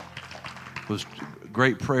was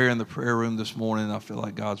great prayer in the prayer room this morning. I feel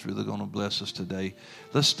like God's really going to bless us today.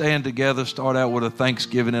 Let's stand together, start out with a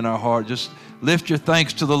thanksgiving in our heart. Just lift your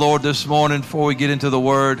thanks to the Lord this morning before we get into the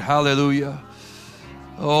Word. Hallelujah.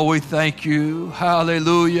 Oh, we thank you.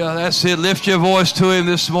 Hallelujah. That's it. Lift your voice to Him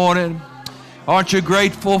this morning. Aren't you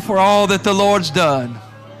grateful for all that the Lord's done?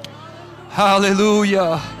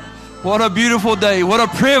 Hallelujah. What a beautiful day. What a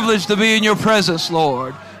privilege to be in your presence,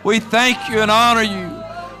 Lord. We thank you and honor you.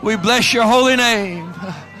 We bless your holy name.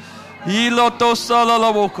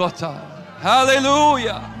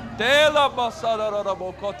 Hallelujah.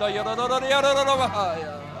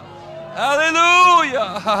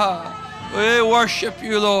 Hallelujah. We worship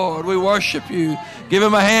you, Lord. We worship you. Give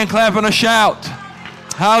Him a hand clap and a shout.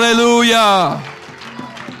 Hallelujah.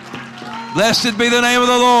 Blessed be the name of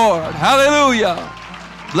the Lord. Hallelujah.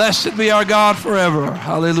 Blessed be our God forever.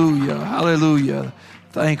 Hallelujah. Hallelujah.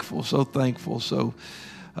 Thankful, so thankful. So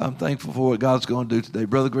I'm thankful for what God's going to do today.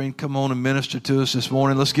 Brother Green, come on and minister to us this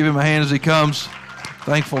morning. Let's give him a hand as he comes.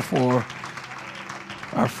 Thankful for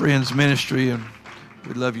our friend's ministry, and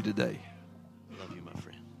we love you today. Love you, my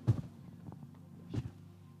friend.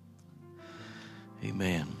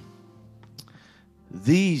 Amen.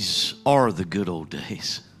 These are the good old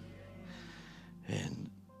days. And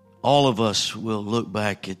all of us will look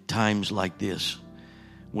back at times like this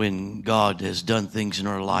when God has done things in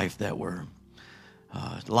our life that were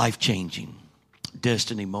life-changing,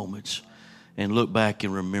 destiny moments, and look back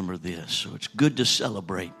and remember this. So it's good to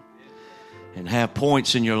celebrate and have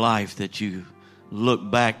points in your life that you look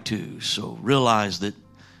back to. So realize that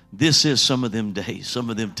this is some of them days, some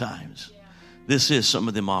of them times. This is some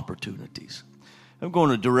of them opportunities. I'm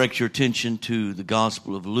going to direct your attention to the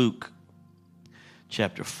Gospel of Luke,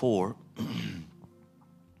 chapter 4,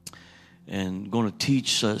 and going to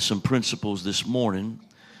teach some principles this morning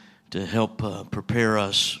to help prepare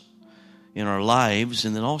us in our lives,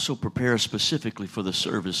 and then also prepare us specifically for the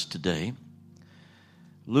service today.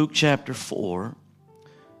 Luke chapter 4.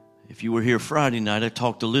 If you were here Friday night, I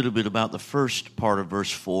talked a little bit about the first part of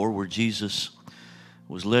verse 4, where Jesus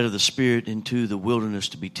was led of the Spirit into the wilderness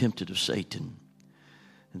to be tempted of Satan.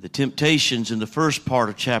 And the temptations in the first part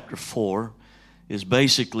of chapter 4 is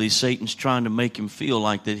basically Satan's trying to make him feel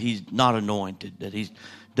like that he's not anointed, that he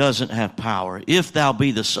doesn't have power. If thou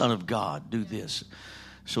be the Son of God, do this.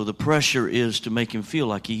 So the pressure is to make him feel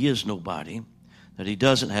like he is nobody, that he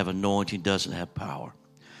doesn't have anointing, doesn't have power.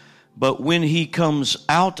 But when he comes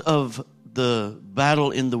out of the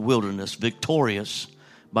battle in the wilderness victorious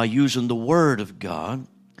by using the Word of God,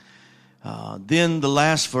 then the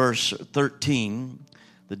last verse, 13,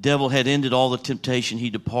 the devil had ended all the temptation. He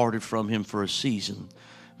departed from him for a season.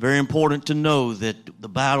 Very important to know that the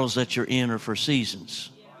battles that you're in are for seasons.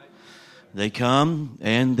 They come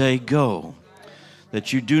and they go.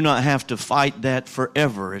 That you do not have to fight that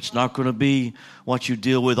forever. It's not going to be what you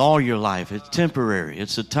deal with all your life. It's temporary.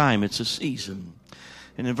 It's a time. It's a season.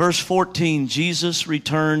 And in verse 14, Jesus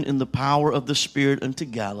returned in the power of the Spirit unto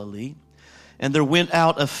Galilee, and there went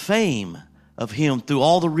out a fame of him through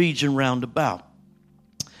all the region round about.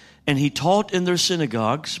 And he taught in their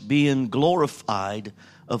synagogues, being glorified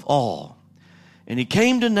of all. And he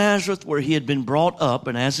came to Nazareth, where he had been brought up,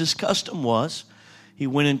 and as his custom was, he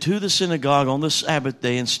went into the synagogue on the Sabbath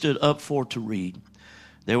day and stood up for to read.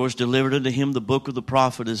 There was delivered unto him the book of the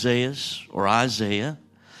prophet Isaiah.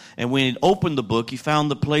 And when he opened the book, he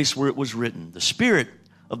found the place where it was written, The Spirit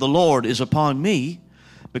of the Lord is upon me,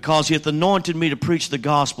 because he hath anointed me to preach the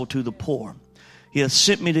gospel to the poor. He hath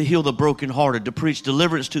sent me to heal the brokenhearted, to preach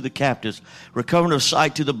deliverance to the captives, recovering of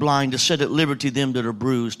sight to the blind, to set at liberty them that are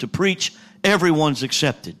bruised, to preach everyone's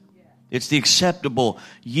accepted. It's the acceptable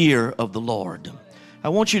year of the Lord. I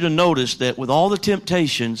want you to notice that with all the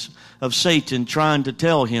temptations of Satan trying to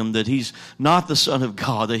tell him that he's not the Son of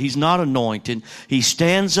God, that he's not anointed, he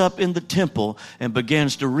stands up in the temple and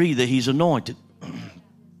begins to read that he's anointed.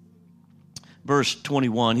 Verse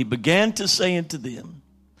 21, he began to say unto them,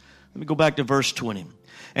 let me go back to verse 20.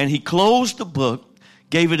 And he closed the book,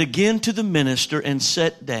 gave it again to the minister, and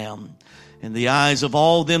sat down. And the eyes of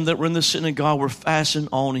all them that were in the synagogue were fastened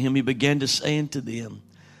on him. He began to say unto them,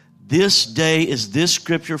 This day is this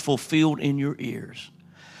scripture fulfilled in your ears.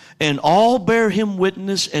 And all bare him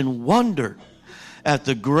witness and wondered at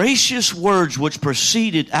the gracious words which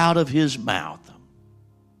proceeded out of his mouth.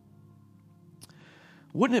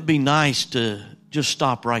 Wouldn't it be nice to just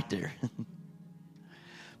stop right there?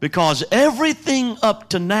 Because everything up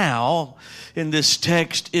to now in this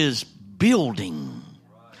text is building.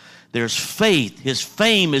 There's faith. His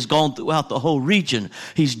fame has gone throughout the whole region.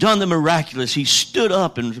 He's done the miraculous. He's stood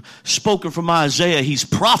up and spoken from Isaiah. He's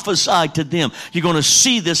prophesied to them. You're going to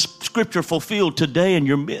see this scripture fulfilled today in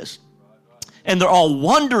your midst. And they're all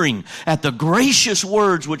wondering at the gracious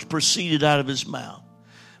words which proceeded out of his mouth.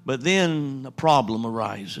 But then a problem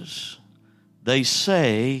arises. They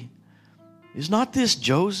say, is not this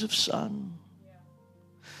Joseph's son?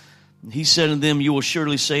 He said unto them, you will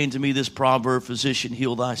surely say unto me this proverb, physician,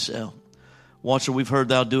 heal thyself. Whatsoever we've heard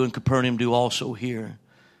thou do in Capernaum, do also here.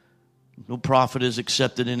 No prophet is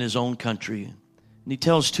accepted in his own country. And he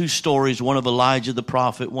tells two stories, one of Elijah the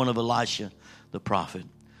prophet, one of Elisha the prophet.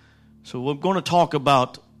 So we're going to talk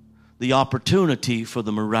about the opportunity for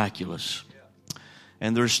the miraculous.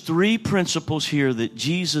 And there's three principles here that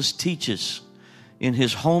Jesus teaches in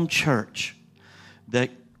his home church that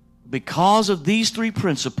because of these three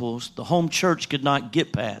principles, the home church could not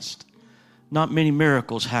get past. Not many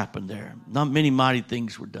miracles happened there. Not many mighty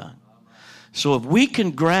things were done. So if we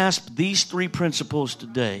can grasp these three principles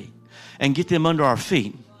today and get them under our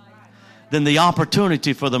feet, then the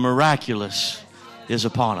opportunity for the miraculous is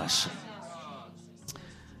upon us.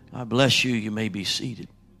 I bless you. You may be seated.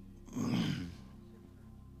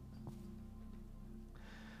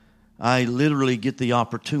 I literally get the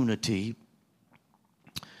opportunity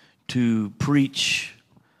to preach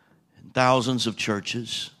in thousands of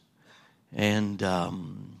churches, and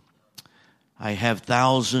I have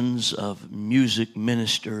thousands of music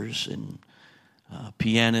ministers and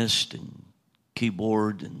pianists and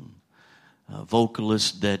keyboard and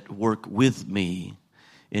vocalists that work with me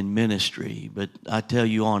in ministry. But I tell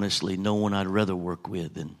you honestly, no one I'd rather work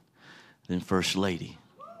with than First Lady.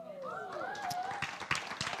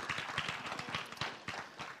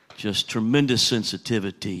 Just tremendous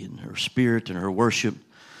sensitivity in her spirit and her worship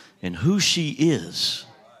and who she is.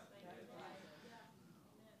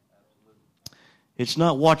 It's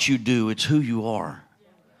not what you do, it's who you are.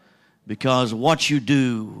 Because what you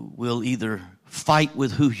do will either fight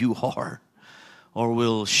with who you are or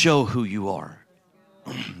will show who you are.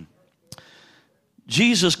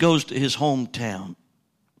 Jesus goes to his hometown,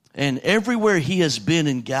 and everywhere he has been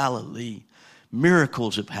in Galilee,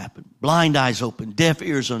 miracles have happened. Blind eyes open, deaf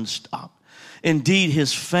ears unstopped. Indeed,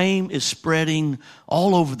 his fame is spreading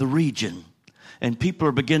all over the region. And people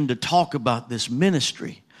are beginning to talk about this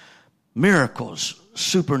ministry. Miracles,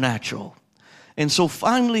 supernatural. And so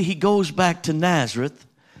finally he goes back to Nazareth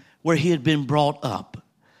where he had been brought up.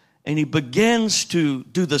 And he begins to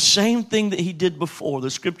do the same thing that he did before.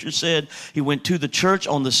 The scripture said he went to the church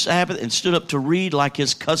on the Sabbath and stood up to read like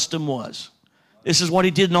his custom was. This is what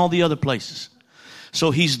he did in all the other places.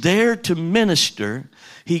 So he's there to minister.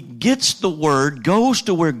 He gets the word, goes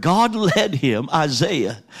to where God led him,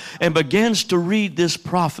 Isaiah, and begins to read this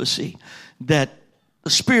prophecy that the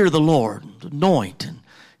Spirit of the Lord, anoint and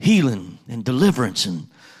healing and deliverance and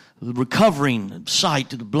recovering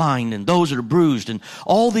sight to the blind and those that are bruised and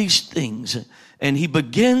all these things. And he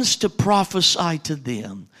begins to prophesy to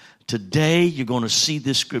them. Today you're going to see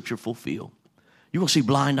this scripture fulfilled. You're going to see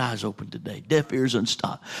blind eyes open today, deaf ears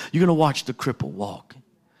unstopped. You're going to watch the cripple walk.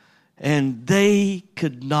 And they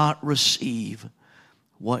could not receive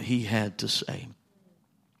what he had to say.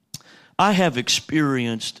 I have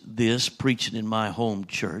experienced this preaching in my home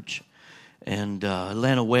church. And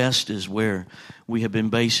Atlanta West is where we have been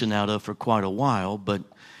basing out of for quite a while. But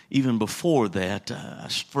even before that, I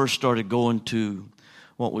first started going to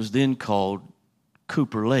what was then called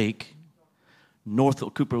Cooper Lake, north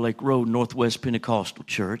of Cooper Lake Road, Northwest Pentecostal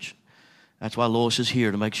Church. That's why Lois is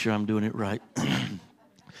here, to make sure I'm doing it right.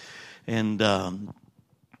 And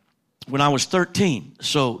when I was 13,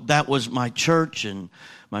 so that was my church, and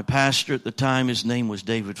my pastor at the time, his name was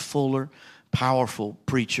David Fuller, powerful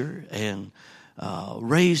preacher, and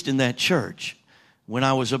raised in that church. When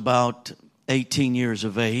I was about 18 years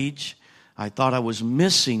of age, I thought I was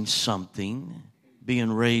missing something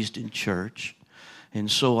being raised in church, and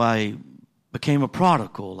so I became a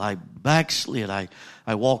prodigal. I backslid.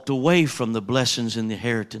 I walked away from the blessings and the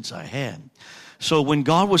inheritance I had. So when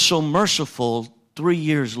God was so merciful 3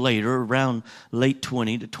 years later, around late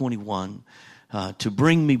 20 to 21, to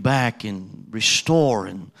bring me back and restore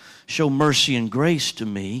and show mercy and grace to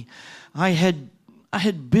me, I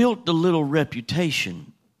had built a little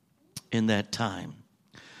reputation in that time.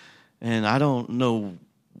 And I don't know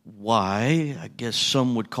why. I guess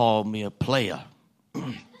some would call me a player.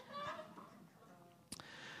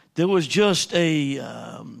 There was just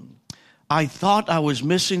I thought I was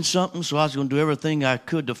missing something, so I was going to do everything I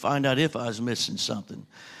could to find out if I was missing something.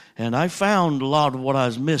 And I found a lot of what I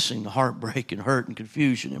was missing, heartbreak and hurt and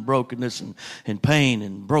confusion and brokenness and pain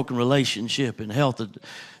and broken relationship and health.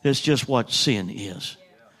 It's just what sin is.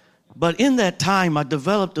 But in that time, I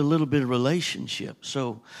developed a little bit of relationship.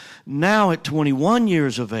 So now at 21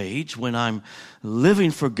 years of age, when I'm living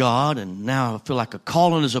for God, and now I feel like a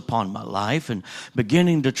calling is upon my life and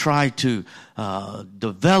beginning to try to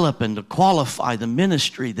develop and to qualify the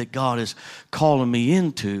ministry that God is calling me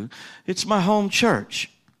into, it's my home church.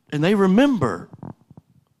 And they remember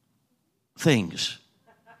things.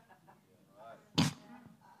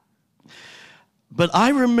 But I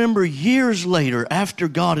remember years later, after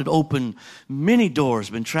God had opened many doors,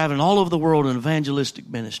 been traveling all over the world in evangelistic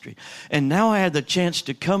ministry, and now I had the chance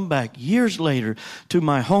to come back years later to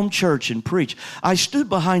my home church and preach. I stood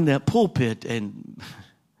behind that pulpit, and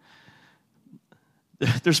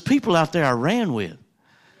there's people out there I ran with.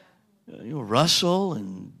 Russell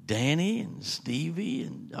and Danny and Stevie,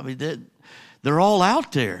 and I mean, they're all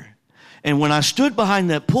out there. And when I stood behind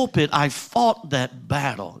that pulpit, I fought that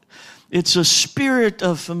battle. It's a spirit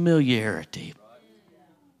of familiarity.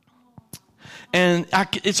 And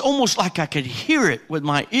it's almost like I could hear it with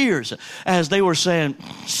my ears as they were saying,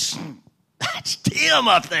 "That's Tim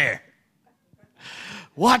up there.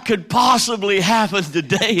 What could possibly happen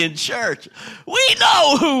today in church? We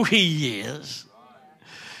know who he is.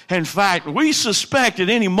 In fact, we suspect at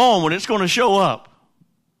any moment it's going to show up.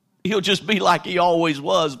 He'll just be like he always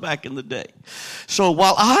was back in the day." So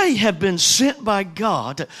while I have been sent by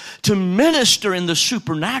God to minister in the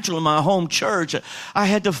supernatural in my home church, I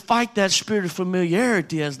had to fight that spirit of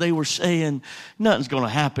familiarity as they were saying, nothing's going to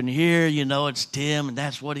happen here. You know, it's Tim, and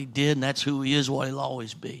that's what he did, and that's who he is, what he'll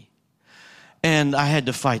always be. And I had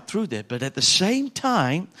to fight through that. But at the same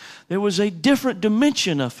time, there was a different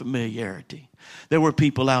dimension of familiarity. There were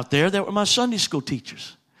people out there that were my Sunday school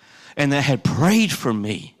teachers, and that had prayed for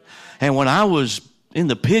me. And when I was in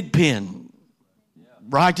the pig pen,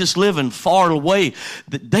 righteous living far away,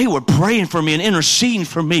 they were praying for me and interceding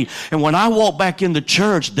for me. And when I walked back in the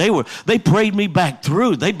church, they prayed me back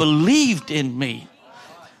through. They believed in me.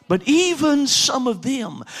 But even some of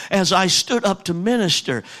them, as I stood up to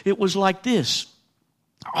minister, it was like this.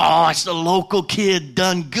 Oh, it's the local kid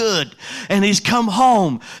done good, and he's come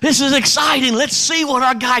home. This is exciting. Let's see what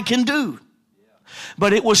our guy can do.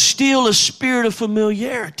 But it was still a spirit of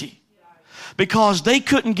familiarity, because they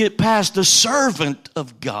couldn't get past the servant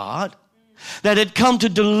of God that had come to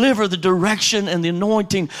deliver the direction and the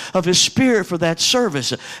anointing of his spirit for that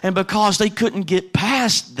service. And because they couldn't get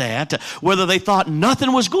past that, whether they thought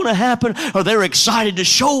nothing was going to happen or they were excited to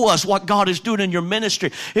show us what God is doing in your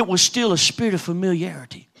ministry, it was still a spirit of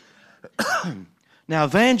familiarity. Now,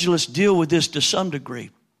 evangelists deal with this to some degree,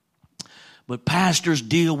 but pastors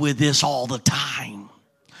deal with this all the time,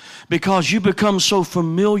 because you become so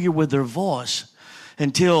familiar with their voice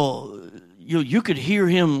until you could hear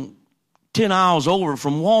him 10 aisles over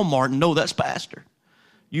from Walmart and know that's pastor.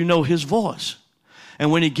 You know his voice. And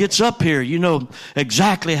when he gets up here, you know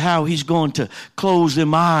exactly how he's going to close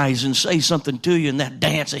them eyes and say something to you, and that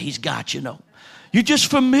dance that he's got, you know. You're just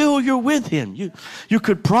familiar with him. You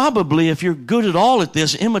could probably, if you're good at all at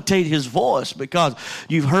this, imitate his voice, because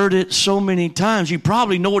you've heard it so many times. You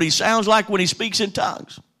probably know what he sounds like when he speaks in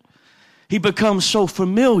tongues. He becomes so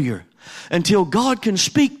familiar until God can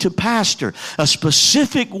speak to pastor a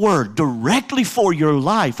specific word directly for your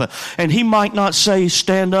life. And he might not say,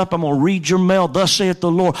 stand up, I'm going to read your mail, thus saith the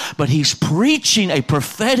Lord. But he's preaching a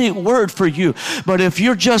prophetic word for you. But if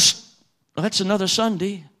you're just, that's another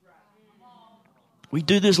Sunday. We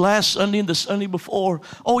do this last Sunday and the Sunday before.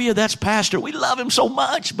 Oh yeah, that's pastor. We love him so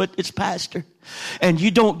much, but it's pastor. And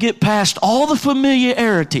you don't get past all the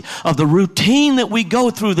familiarity of the routine that we go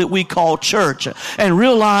through that we call church, and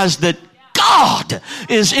realize that God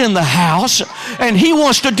is in the house and he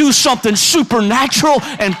wants to do something supernatural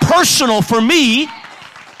and personal for me.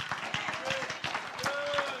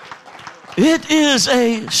 It is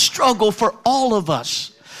a struggle for all of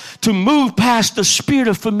us to move past the spirit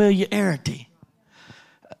of familiarity.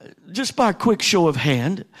 Just by a quick show of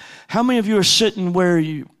hand, how many of you are sitting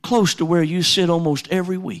close to where you sit almost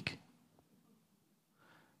every week?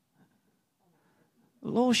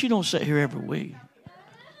 Lois, you don't sit here every week.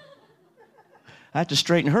 I have to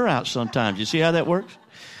straighten her out sometimes. You see how that works?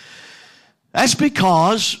 That's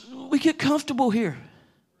because we get comfortable here,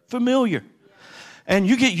 familiar. And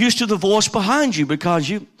you get used to the voice behind you, because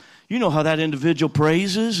you know how that individual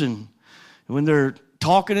praises, and when they're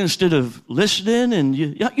talking instead of listening, and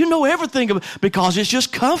you know everything because it's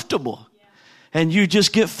just comfortable. And you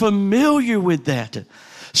just get familiar with that.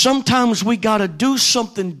 Sometimes we got to do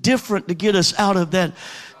something different to get us out of that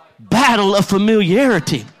battle of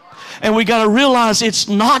familiarity. And we got to realize it's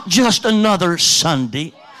not just another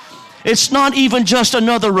Sunday. It's not even just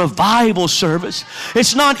another revival service.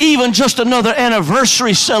 It's not even just another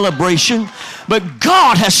anniversary celebration. But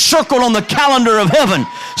God has circled on the calendar of heaven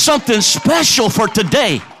something special for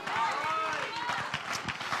today.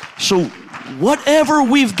 So whatever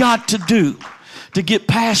we've got to do to get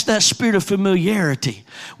past that spirit of familiarity,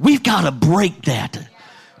 we've got to break that.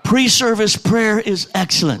 Pre-service prayer is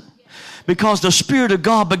excellent because the Spirit of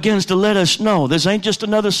God begins to let us know this ain't just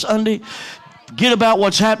another Sunday. Get about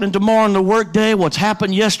what's happening tomorrow in the work day, what's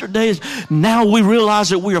happened yesterday. Now we realize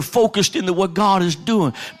that we are focused into what God is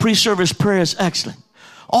doing. Pre-service prayer is excellent.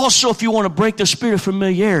 Also, if you want to break the spirit of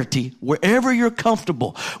familiarity, wherever you're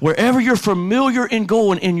comfortable, wherever you're familiar in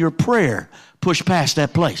going in your prayer, push past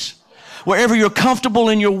that place. Wherever you're comfortable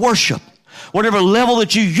in your worship, whatever level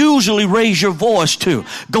that you usually raise your voice to,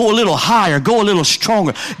 go a little higher, go a little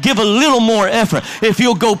stronger, give a little more effort. If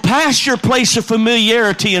you'll go past your place of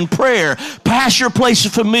familiarity in prayer, past your place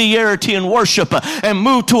of familiarity in worship, and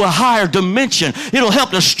move to a higher dimension, it'll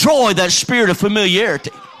help destroy that spirit of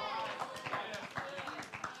familiarity.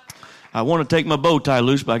 I want to take my bow tie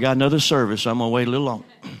loose, but I got another service, so I'm going to wait a little longer.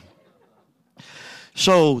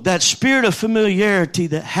 So that spirit of familiarity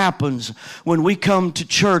that happens when we come to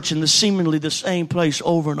church in the seemingly the same place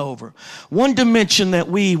over and over. One dimension that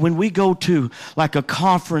when we go to like a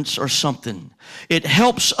conference or something, it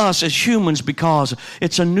helps us as humans because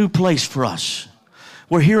it's a new place for us.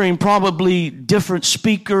 We're hearing probably different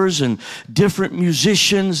speakers and different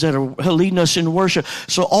musicians that are leading us in worship.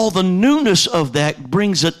 So all the newness of that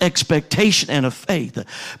brings an expectation and a faith.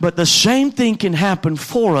 But the same thing can happen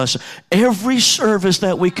for us every service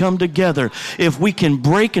that we come together if we can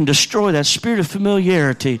break and destroy that spirit of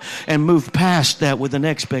familiarity and move past that with an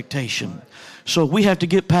expectation. So we have to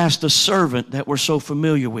get past the servant that we're so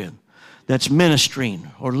familiar with, that's ministering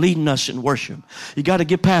or leading us in worship. You got to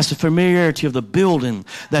get past the familiarity of the building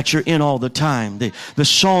that you're in all the time, the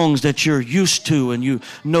songs that you're used to and you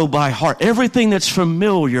know by heart. Everything that's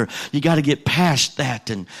familiar, you got to get past that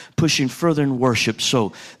and pushing further in worship.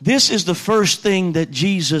 So this is the first thing that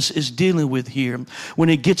Jesus is dealing with here when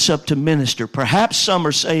he gets up to minister. Perhaps some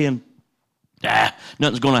are saying,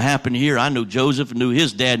 nothing's going to happen here. I know Joseph and knew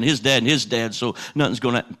his dad and his dad and his dad, so nothing's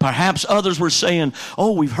going to. Perhaps others were saying,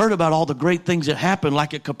 oh, we've heard about all the great things that happened,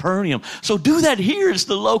 like at Capernaum. So do that here. It's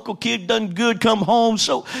the local kid done good, come home.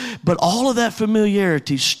 So, but all of that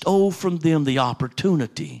familiarity stole from them the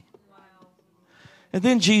opportunity. And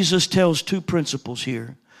then Jesus tells two principles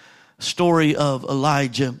here: a story of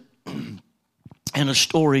Elijah and a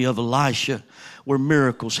story of Elisha, where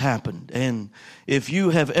miracles happened. And if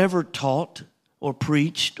you have ever taught or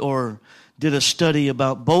preached or did a study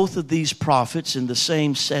about both of these prophets in the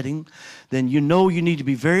same setting, then you know you need to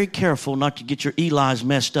be very careful not to get your Eli's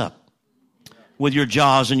messed up with your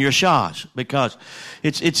Jahs and your Shahs, because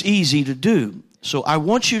it's easy to do. So I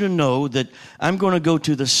want you to know that I'm going to go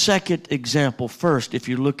to the second example first, if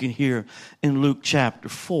you're looking here in Luke chapter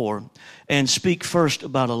 4, and speak first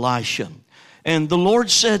about Elisha. And the Lord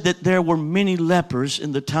said that there were many lepers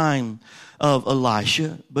in the time of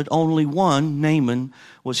Elisha, but only one, Naaman,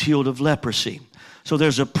 was healed of leprosy. So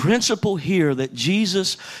there's a principle here that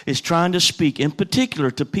Jesus is trying to speak, in particular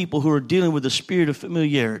to people who are dealing with the spirit of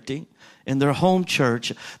familiarity in their home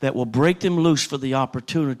church, that will break them loose for the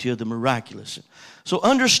opportunity of the miraculous. So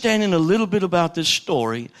understanding a little bit about this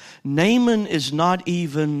story, Naaman is not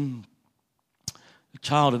even a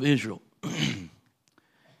child of Israel.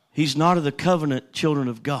 He's not of the covenant children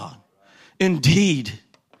of God. Indeed,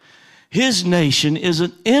 his nation is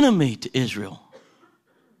an enemy to Israel,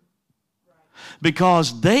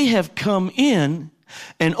 because they have come in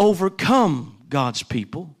and overcome God's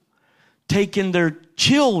people, taking their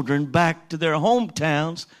children back to their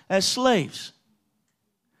hometowns as slaves.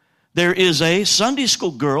 There is a Sunday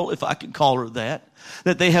school girl, if I can call her that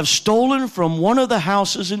they have stolen from one of the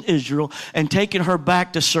houses in Israel and taken her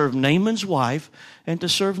back to serve Naaman's wife and to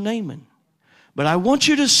serve Naaman. But I want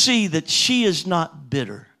you to see that she is not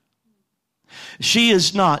bitter. She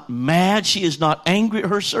is not mad. She is not angry at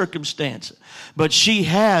her circumstance. But she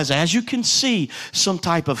has, as you can see, some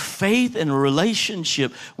type of faith and a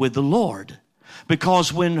relationship with the Lord.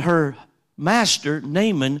 Because when her master,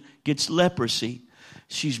 Naaman, gets leprosy,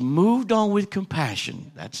 she's moved on with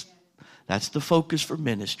compassion. That's the focus for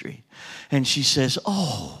ministry. And she says,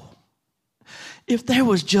 oh, if there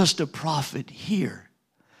was just a prophet here,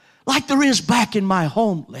 like there is back in my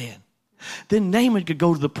homeland, then Naaman could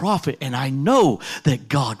go to the prophet, and I know that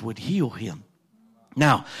God would heal him.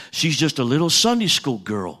 Now, she's just a little Sunday school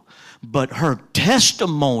girl, But her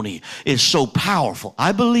testimony is so powerful.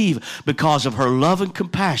 I believe because of her love and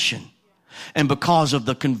compassion and because of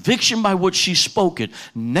the conviction by which she spoke it,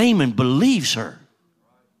 Naaman believes her.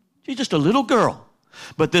 She's just a little girl.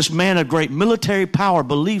 But this man of great military power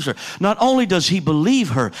believes her. Not only does he believe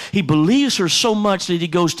her, he believes her so much that he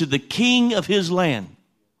goes to the king of his land.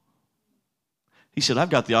 He said, I've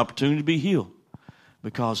got the opportunity to be healed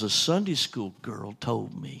because a Sunday school girl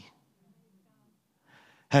told me.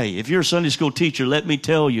 Hey, if you're a Sunday school teacher, let me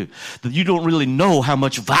tell you that you don't really know how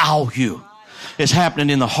much value is happening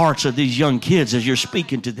in the hearts of these young kids as you're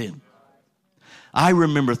speaking to them. I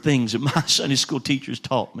remember things that my Sunday school teachers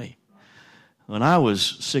taught me when I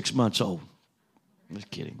was 6 months old. Just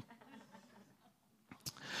kidding.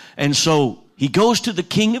 And so he goes to the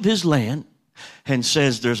king of his land and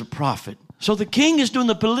says there's a prophet. So the king is doing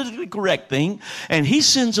the politically correct thing, and he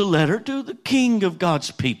sends a letter to the king of God's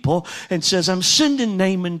people and says, I'm sending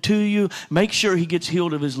Naaman to you. Make sure he gets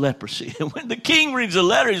healed of his leprosy. And when the king reads the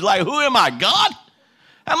letter, he's like, who am I, God?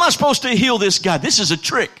 How am I supposed to heal this guy? This is a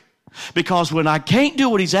trick. Because when I can't do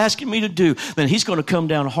what he's asking me to do, then he's going to come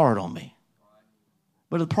down hard on me.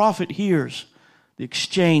 But the prophet hears the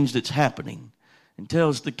exchange that's happening and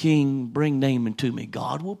tells the king, bring Naaman to me.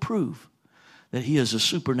 God will prove that he is a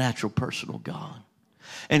supernatural personal God.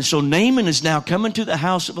 And so Naaman is now coming to the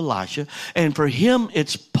house of Elisha, and for him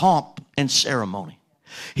it's pomp and ceremony.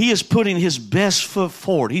 He is putting his best foot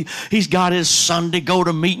forward. He's got his Sunday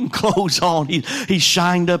go-to-meeting clothes on. He's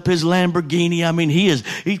shined up his Lamborghini. I mean, he's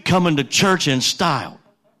coming to church in style.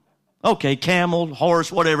 Okay, camel,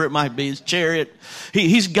 horse, whatever it might be, his chariot.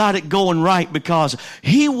 He's got it going right because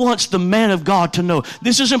he wants the man of God to know,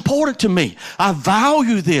 this is important to me. I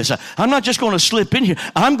value this. I'm not just going to slip in here.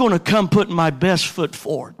 I'm going to come putting my best foot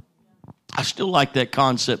forward. I still like that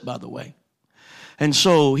concept, by the way. And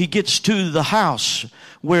so he gets to the house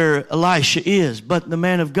where Elisha is, but the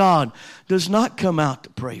man of God does not come out to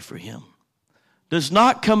pray for him, does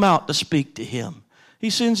not come out to speak to him. He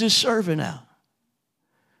sends his servant out.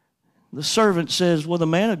 The servant says, well, the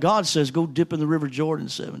man of God says, go dip in the river Jordan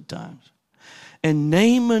 7 times. And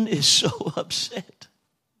Naaman is so upset.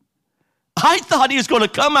 I thought he was going to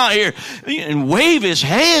come out here and wave his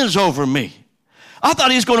hands over me. I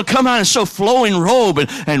thought he was going to come out in so flowing robe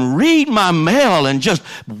and read my mail and just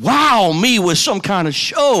wow me with some kind of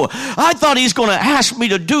show. I thought he's going to ask me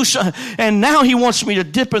to do something. And now he wants me to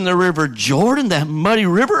dip in the river Jordan, that muddy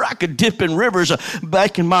river. I could dip in rivers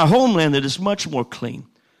back in my homeland that is much more clean.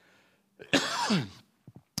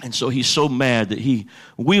 And so he's so mad that he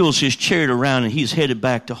wheels his chariot around and he's headed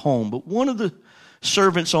back to home. But one of the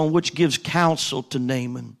servants on which gives counsel to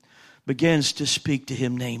Naaman begins to speak to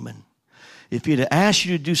him. Naaman, if he'd have asked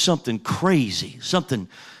you to do something crazy, something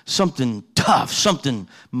tough, something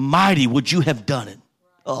mighty, would you have done it?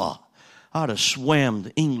 Oh, I'd have swam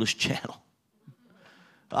the English Channel.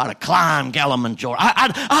 I'd have climbed Kilimanjaro.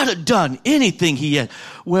 I'd have done anything he had.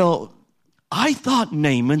 Well, I thought,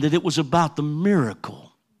 Naaman, that it was about the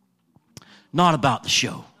miracle, not about the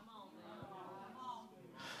show.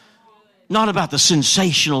 Not about the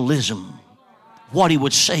sensationalism, what he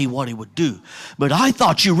would say, what he would do. But I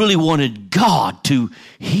thought you really wanted God to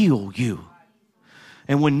heal you.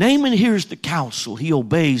 And when Naaman hears the counsel, he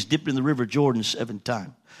obeys, dipped in the river Jordan 7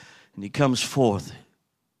 times. And he comes forth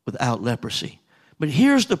without leprosy. But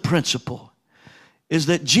here's the principle, is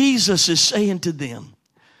that Jesus is saying to them,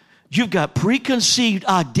 you've got preconceived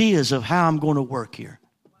ideas of how I'm going to work here.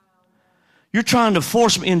 You're trying to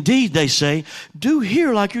force me. Indeed, they say, do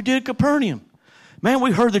here like you did at Capernaum. Man,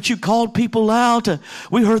 we heard that you called people out.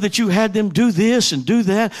 We heard that you had them do this and do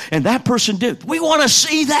that. And that person did. We want to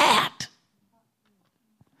see that.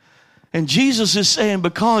 And Jesus is saying,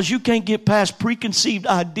 because you can't get past preconceived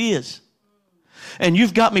ideas, and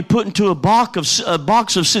you've got me put into a box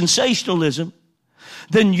of sensationalism,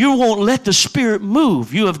 then you won't let the Spirit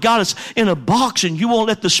move. You have got us in a box and you won't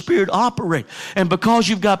let the Spirit operate. And because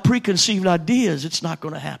you've got preconceived ideas, it's not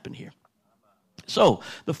going to happen here. So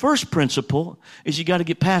the first principle is you got to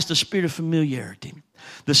get past the spirit of familiarity.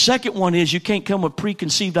 The second one is you can't come with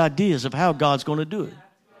preconceived ideas of how God's going to do it.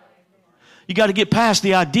 You got to get past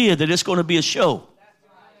the idea that it's going to be a show.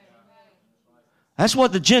 That's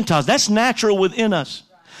what the Gentiles, that's natural within us.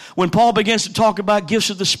 When Paul begins to talk about gifts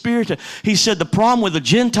of the Spirit, he said the problem with the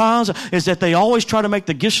Gentiles is that they always try to make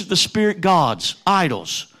the gifts of the Spirit gods,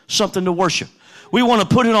 idols, something to worship. We want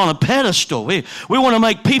to put it on a pedestal. We want to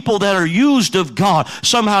make people that are used of God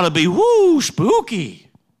somehow to be, woo, spooky.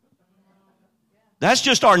 That's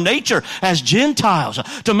just our nature as Gentiles,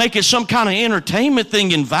 to make it some kind of entertainment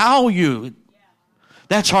thing and value.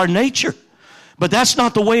 That's our nature. But that's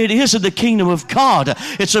not the way it is in the kingdom of God.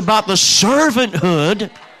 It's about the servanthood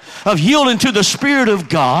of yielding to the Spirit of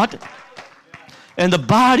God and the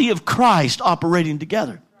body of Christ operating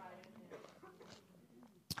together.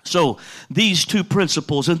 So these two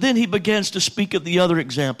principles. And then he begins to speak of the other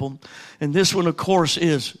example. And this one, of course,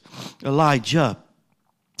 is Elijah.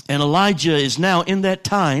 And Elijah is now in that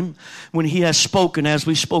time when he has spoken, as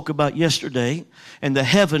we spoke about yesterday, and the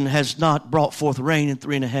heaven has not brought forth rain in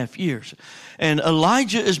 3.5 years. And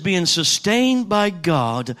Elijah is being sustained by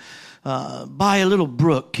God by a little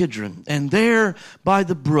brook, Kidron. And there by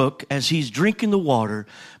the brook, as he's drinking the water,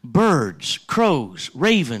 birds, crows,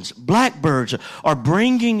 ravens, blackbirds are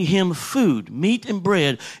bringing him food, meat and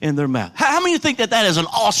bread in their mouth. How many think that is an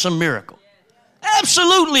awesome miracle?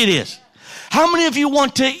 Absolutely it is. How many of you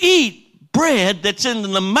want to eat bread that's in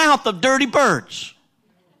the mouth of dirty birds?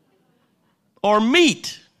 Or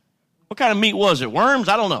meat? What kind of meat was it? Worms?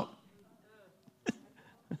 I don't know.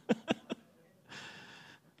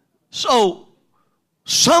 So,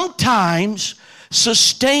 sometimes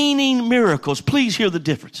sustaining miracles, please hear the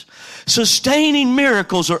difference. Sustaining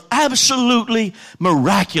miracles are absolutely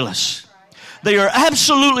miraculous. They are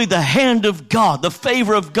absolutely the hand of God, the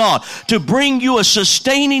favor of God, to bring you a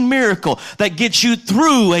sustaining miracle that gets you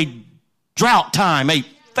through a drought time, a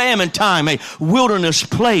famine time, a wilderness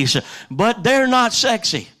place. But they're not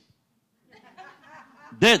sexy.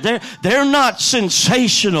 They're not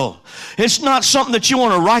sensational. It's not something that you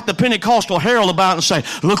want to write the Pentecostal Herald about and say,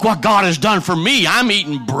 look what God has done for me. I'm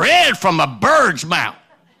eating bread from a bird's mouth.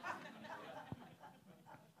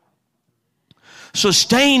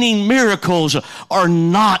 Sustaining miracles are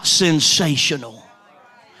not sensational,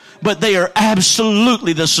 but they are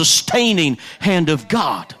absolutely the sustaining hand of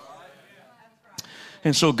God.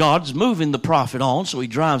 And so God's moving the prophet on, so he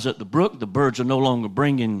drives at the brook. The birds are no longer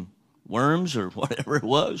bringing worms or whatever it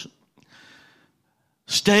was.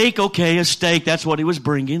 Steak, okay, a steak, that's what he was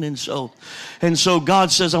bringing. And so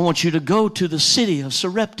God says, I want you to go to the city of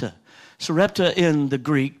Sarepta. Sarepta in the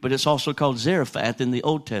Greek, but it's also called Zarephath in the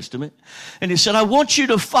Old Testament. And he said, I want you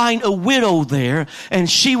to find a widow there, and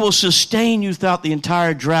she will sustain you throughout the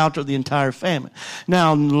entire drought or the entire famine.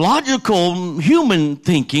 Now, logical human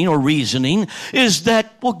thinking or reasoning is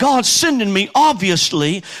that, well, God's sending me,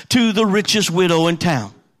 obviously, to the richest widow in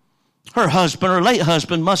town. Her husband, her late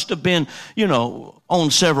husband, must have been,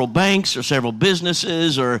 owned several banks or several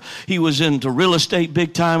businesses, or he was into real estate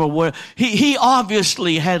big time, or what. He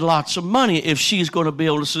obviously had lots of money if she's going to be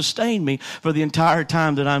able to sustain me for the entire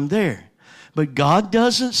time that I'm there. But God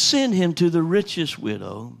doesn't send him to the richest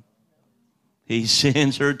widow. He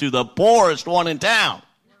sends her to the poorest one in town.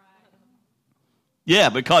 Yeah,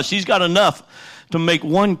 because she's got enough to make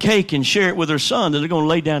one cake and share it with her son that they're going to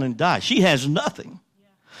lay down and die. She has nothing.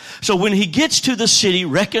 So when he gets to the city,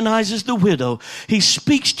 recognizes the widow, he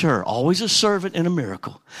speaks to her, always a servant in a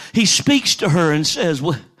miracle. He speaks to her and says,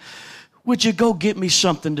 well, would you go get me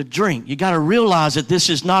something to drink? You got to realize that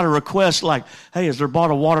this is not a request like, hey, is there a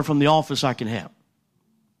bottle of water from the office I can have?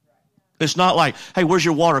 It's not like, hey, where's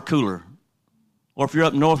your water cooler? Or if you're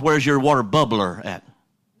up north, where's your water bubbler at?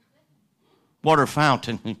 Water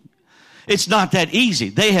fountain. It's not that easy.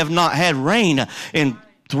 They have not had rain in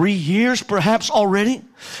 3 years perhaps already.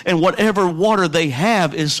 And whatever water they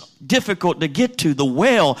have is difficult to get to. The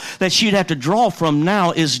well that she'd have to draw from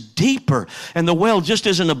now is deeper. And the well just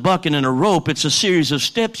isn't a bucket and a rope. It's a series of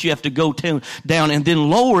steps you have to go down and then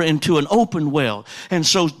lower into an open well. And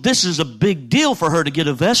so this is a big deal for her to get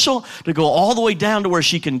a vessel, to go all the way down to where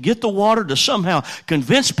she can get the water, to somehow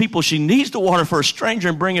convince people she needs the water for a stranger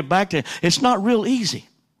and bring it back to him. It's not real easy.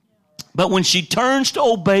 But when she turns to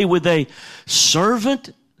obey with a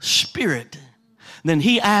servant spirit, then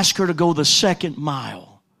he asked her to go the second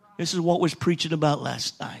mile. This is what was preaching about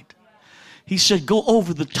last night. He said, go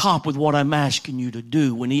over the top with what I'm asking you to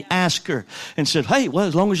do. When he asked her and said, hey, well,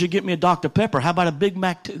 as long as you get me a Dr. Pepper, how about a Big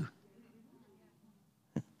Mac too?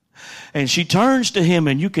 And she turns to him,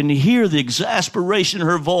 and you can hear the exasperation in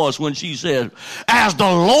her voice when she said, as the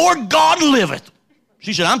Lord God liveth.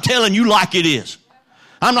 She said, I'm telling you like it is.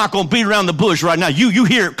 I'm not going to beat around the bush right now. You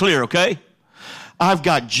hear it clear, okay? I've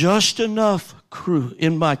got just enough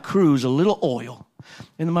in my cruise, a little oil,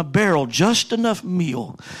 and in my barrel, just enough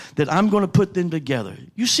meal that I'm going to put them together.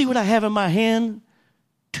 You see what I have in my hand?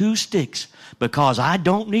 2 sticks, because I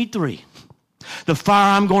don't need 3. The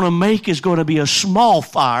fire I'm going to make is going to be a small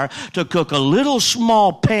fire to cook a little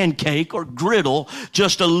small pancake or griddle,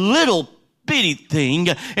 just a little bitty thing.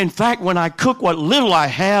 In fact, when I cook what little I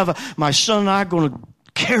have, my son and I are going to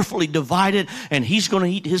carefully divided, and he's going to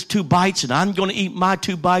eat his 2 bites and I'm going to eat my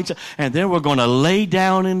 2 bites, and then we're going to lay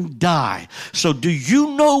down and die. So do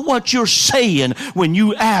you know what you're saying when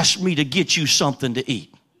you ask me to get you something to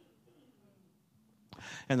eat?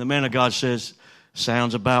 And the man of God says,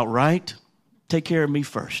 sounds about right. Take care of me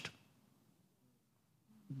first.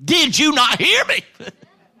 Did you not hear me?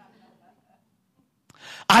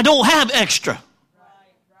 I don't have extra.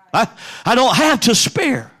 I don't have to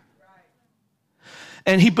spare.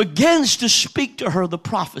 And he begins to speak to her the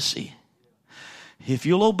prophecy. If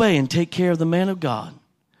you'll obey and take care of the man of God,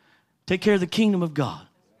 take care of the kingdom of God.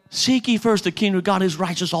 Seek ye first the kingdom of God, his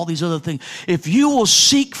righteousness, all these other things. If you will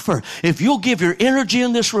seek first, if you'll give your energy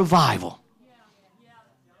in this revival,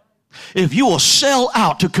 if you will sell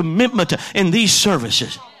out to commitment in these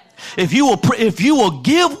services, if you will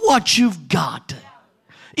give what you've got,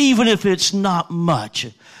 even if it's not much,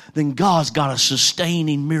 then God's got a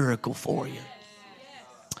sustaining miracle for you.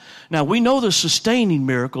 Now, we know the sustaining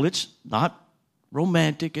miracle, it's not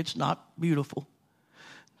romantic, it's not beautiful.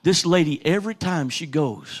 This lady, every time she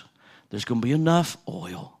goes, there's going to be enough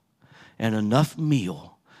oil and enough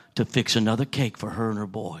meal to fix another cake for her and her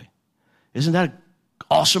boy. Isn't that an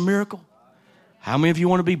awesome miracle? How many of you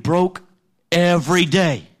want to be broke every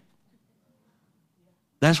day?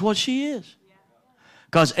 That's what she is.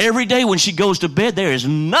 Because every day when she goes to bed, there is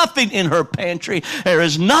nothing in her pantry. There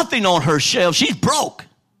is nothing on her shelf. She's broke.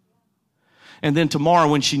 And then tomorrow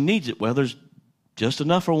when she needs it, well, there's just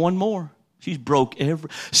enough for one more. She's broke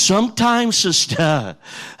sometimes,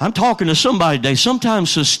 I'm talking to somebody today, sometimes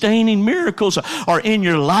sustaining miracles are in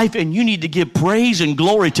your life, and you need to give praise and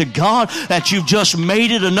glory to God that you've just made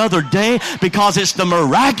it another day, because it's the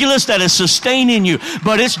miraculous that is sustaining you.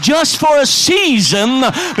 But it's just for a season,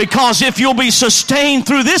 because if you'll be sustained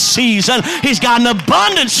through this season, He's got an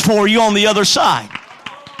abundance for you on the other side.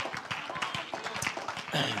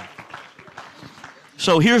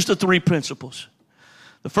 So here's the 3 principles.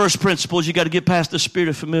 The first principle is you got to get past the spirit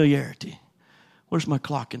of familiarity. Where's my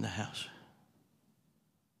clock in the house?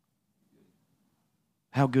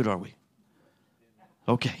 How good are we?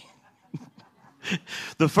 Okay.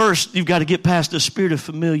 The first, you've got to get past the spirit of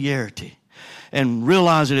familiarity and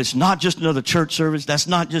realize that it's not just another church service. That's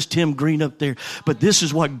not just Tim Green up there, but this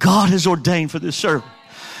is what God has ordained for this service.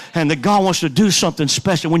 And that God wants to do something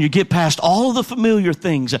special. When you get past all of the familiar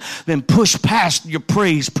things, then push past your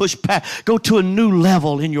praise, go to a new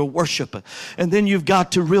level in your worship. And then you've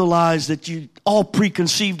got to realize that all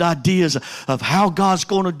preconceived ideas of how God's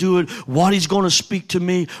going to do it, what He's going to speak to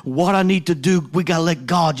me, what I need to do, we got to let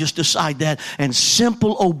God just decide that. And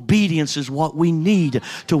simple obedience is what we need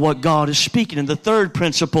to what God is speaking. And the third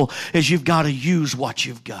principle is you've got to use what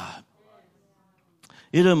you've got.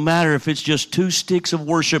 It doesn't matter if it's just 2 sticks of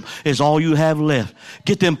worship is all you have left.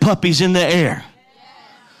 Get them puppies in the air.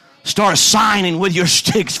 Start signing with your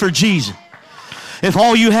sticks for Jesus. If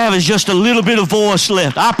all you have is just a little bit of voice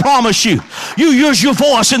left, I promise you, you use your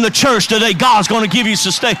voice in the church today, God's going to give you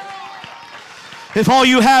sustain. If all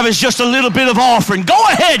you have is just a little bit of offering, go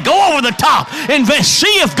ahead, go over the top, invest.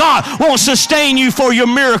 See if God won't sustain you for your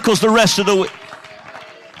miracles the rest of the week.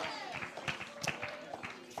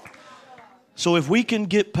 So if we can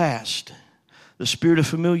get past the spirit of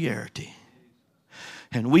familiarity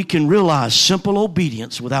and we can realize simple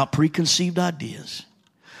obedience without preconceived ideas,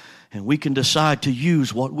 and we can decide to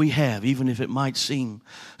use what we have, even if it might seem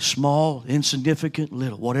small, insignificant,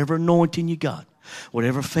 little, whatever anointing you got,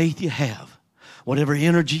 whatever faith you have, whatever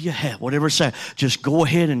energy you have, whatever say, just go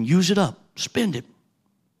ahead and use it up, spend it.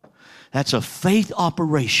 That's a faith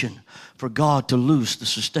operation for God to loose the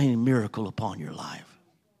sustaining miracle upon your life.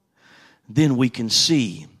 Then we can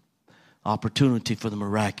see opportunity for the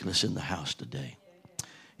miraculous in the house today.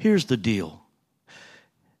 Here's the deal.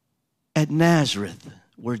 At Nazareth,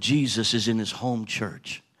 where Jesus is in His home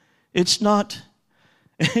church, it's not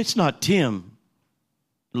Tim,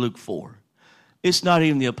 Luke 4. It's not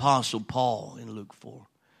even the Apostle Paul in Luke 4.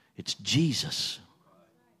 It's Jesus.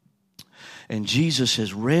 And Jesus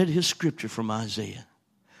has read His scripture from Isaiah,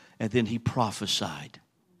 and then He prophesied.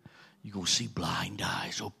 You're going to see blind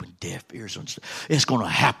eyes, open deaf ears. It's going to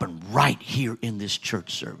happen right here in this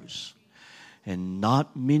church service. And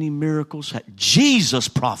not many miracles. Jesus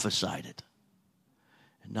prophesied it.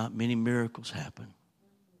 And not many miracles happen.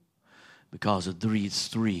 Because of these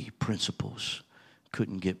 3 principles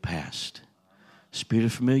couldn't get past. Spirit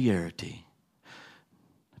of familiarity.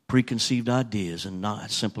 Preconceived ideas and not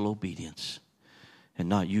simple obedience. And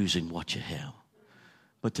not using what you have.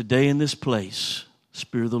 But today in this place,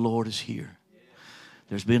 Spirit of the Lord is here.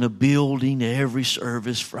 There's been a building every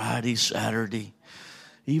service, Friday, Saturday,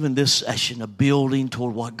 even this session, a building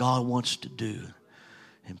toward what God wants to do.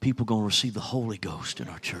 And people are going to receive the Holy Ghost in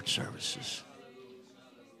our church services.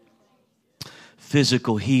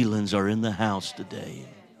 Physical healings are in the house today.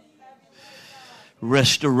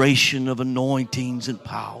 Restoration of anointings and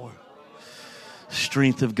power.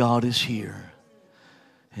 Strength of God is here.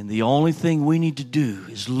 And the only thing we need to do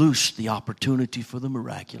is loose the opportunity for the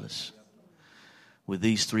miraculous with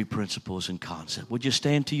these three principles and concepts. Would you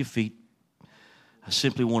stand to your feet? I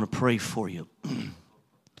simply want to pray for you.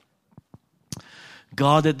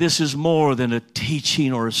 God, that this is more than a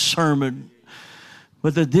teaching or a sermon,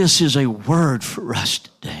 but that this is a word for us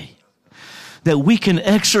today. That we can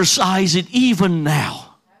exercise it even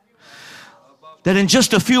now. That in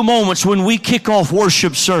just a few moments when we kick off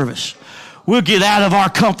worship service, we'll get out of our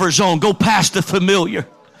comfort zone, go past the familiar,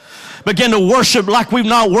 begin to worship like we've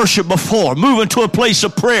not worshiped before, move into a place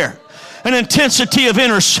of prayer, an intensity of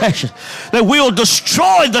intercession, that we'll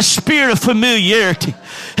destroy the spirit of familiarity,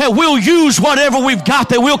 that we'll use whatever we've got,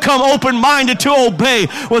 that we'll come open-minded to obey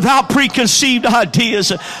without preconceived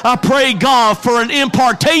ideas. I pray, God, for an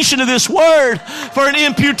impartation of this word, for an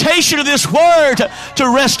imputation of this word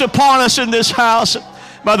to rest upon us in this house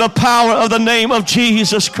by the power of the name of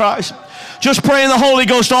Jesus Christ. Just pray in the Holy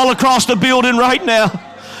Ghost all across the building right now.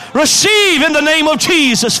 Receive in the name of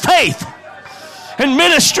Jesus faith and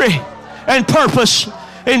ministry and purpose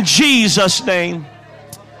in Jesus' name.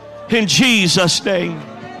 In Jesus' name.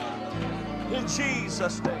 In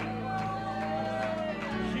Jesus' name.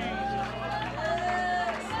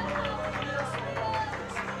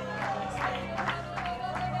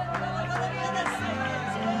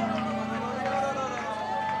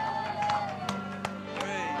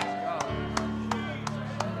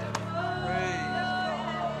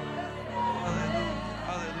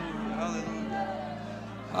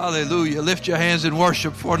 Hallelujah. Lift your hands in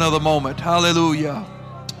worship for another moment. Hallelujah.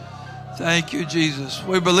 Thank you, Jesus.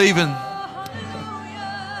 We're believing.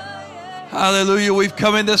 Hallelujah. We've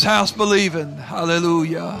come in this house believing.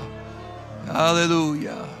 Hallelujah.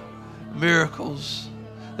 Hallelujah. Miracles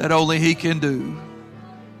that only He can do.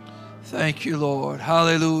 Thank you, Lord.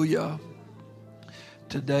 Hallelujah.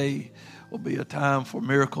 Today will be a time for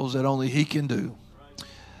miracles that only He can do.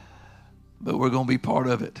 But we're going to be part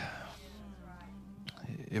of it.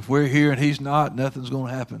 If we're here and He's not, nothing's going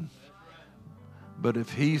to happen. But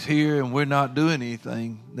if He's here and we're not doing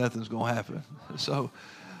anything, nothing's going to happen. So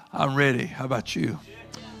I'm ready. How about you?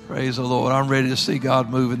 Praise the Lord. I'm ready to see God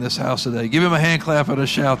move in this house today. Give Him a hand clap and a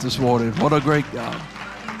shout this morning. What a great God.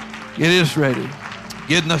 Get us ready.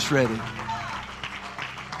 Getting us ready.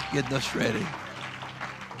 Getting us ready.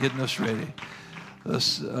 Getting us ready.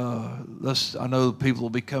 I know people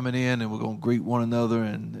will be coming in and we're going to greet one another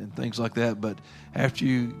and things like that. But after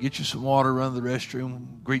you get you some water, run to the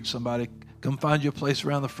restroom, greet somebody, come find you a place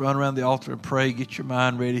around the front, around the altar and pray. Get your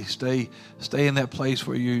mind ready. Stay in that place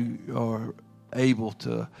where you are able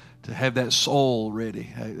to have that soul ready,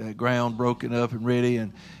 that ground broken up and ready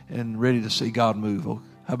and ready to see God move.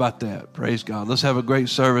 How about that? Praise God. Let's have a great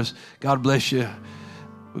service. God bless you.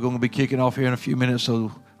 We're going to be kicking off here in a few minutes,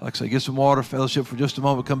 so like I say, get some water, fellowship for just a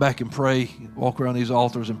moment, come back and pray, walk around these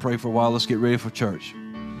altars and pray for a while. Let's get ready for church.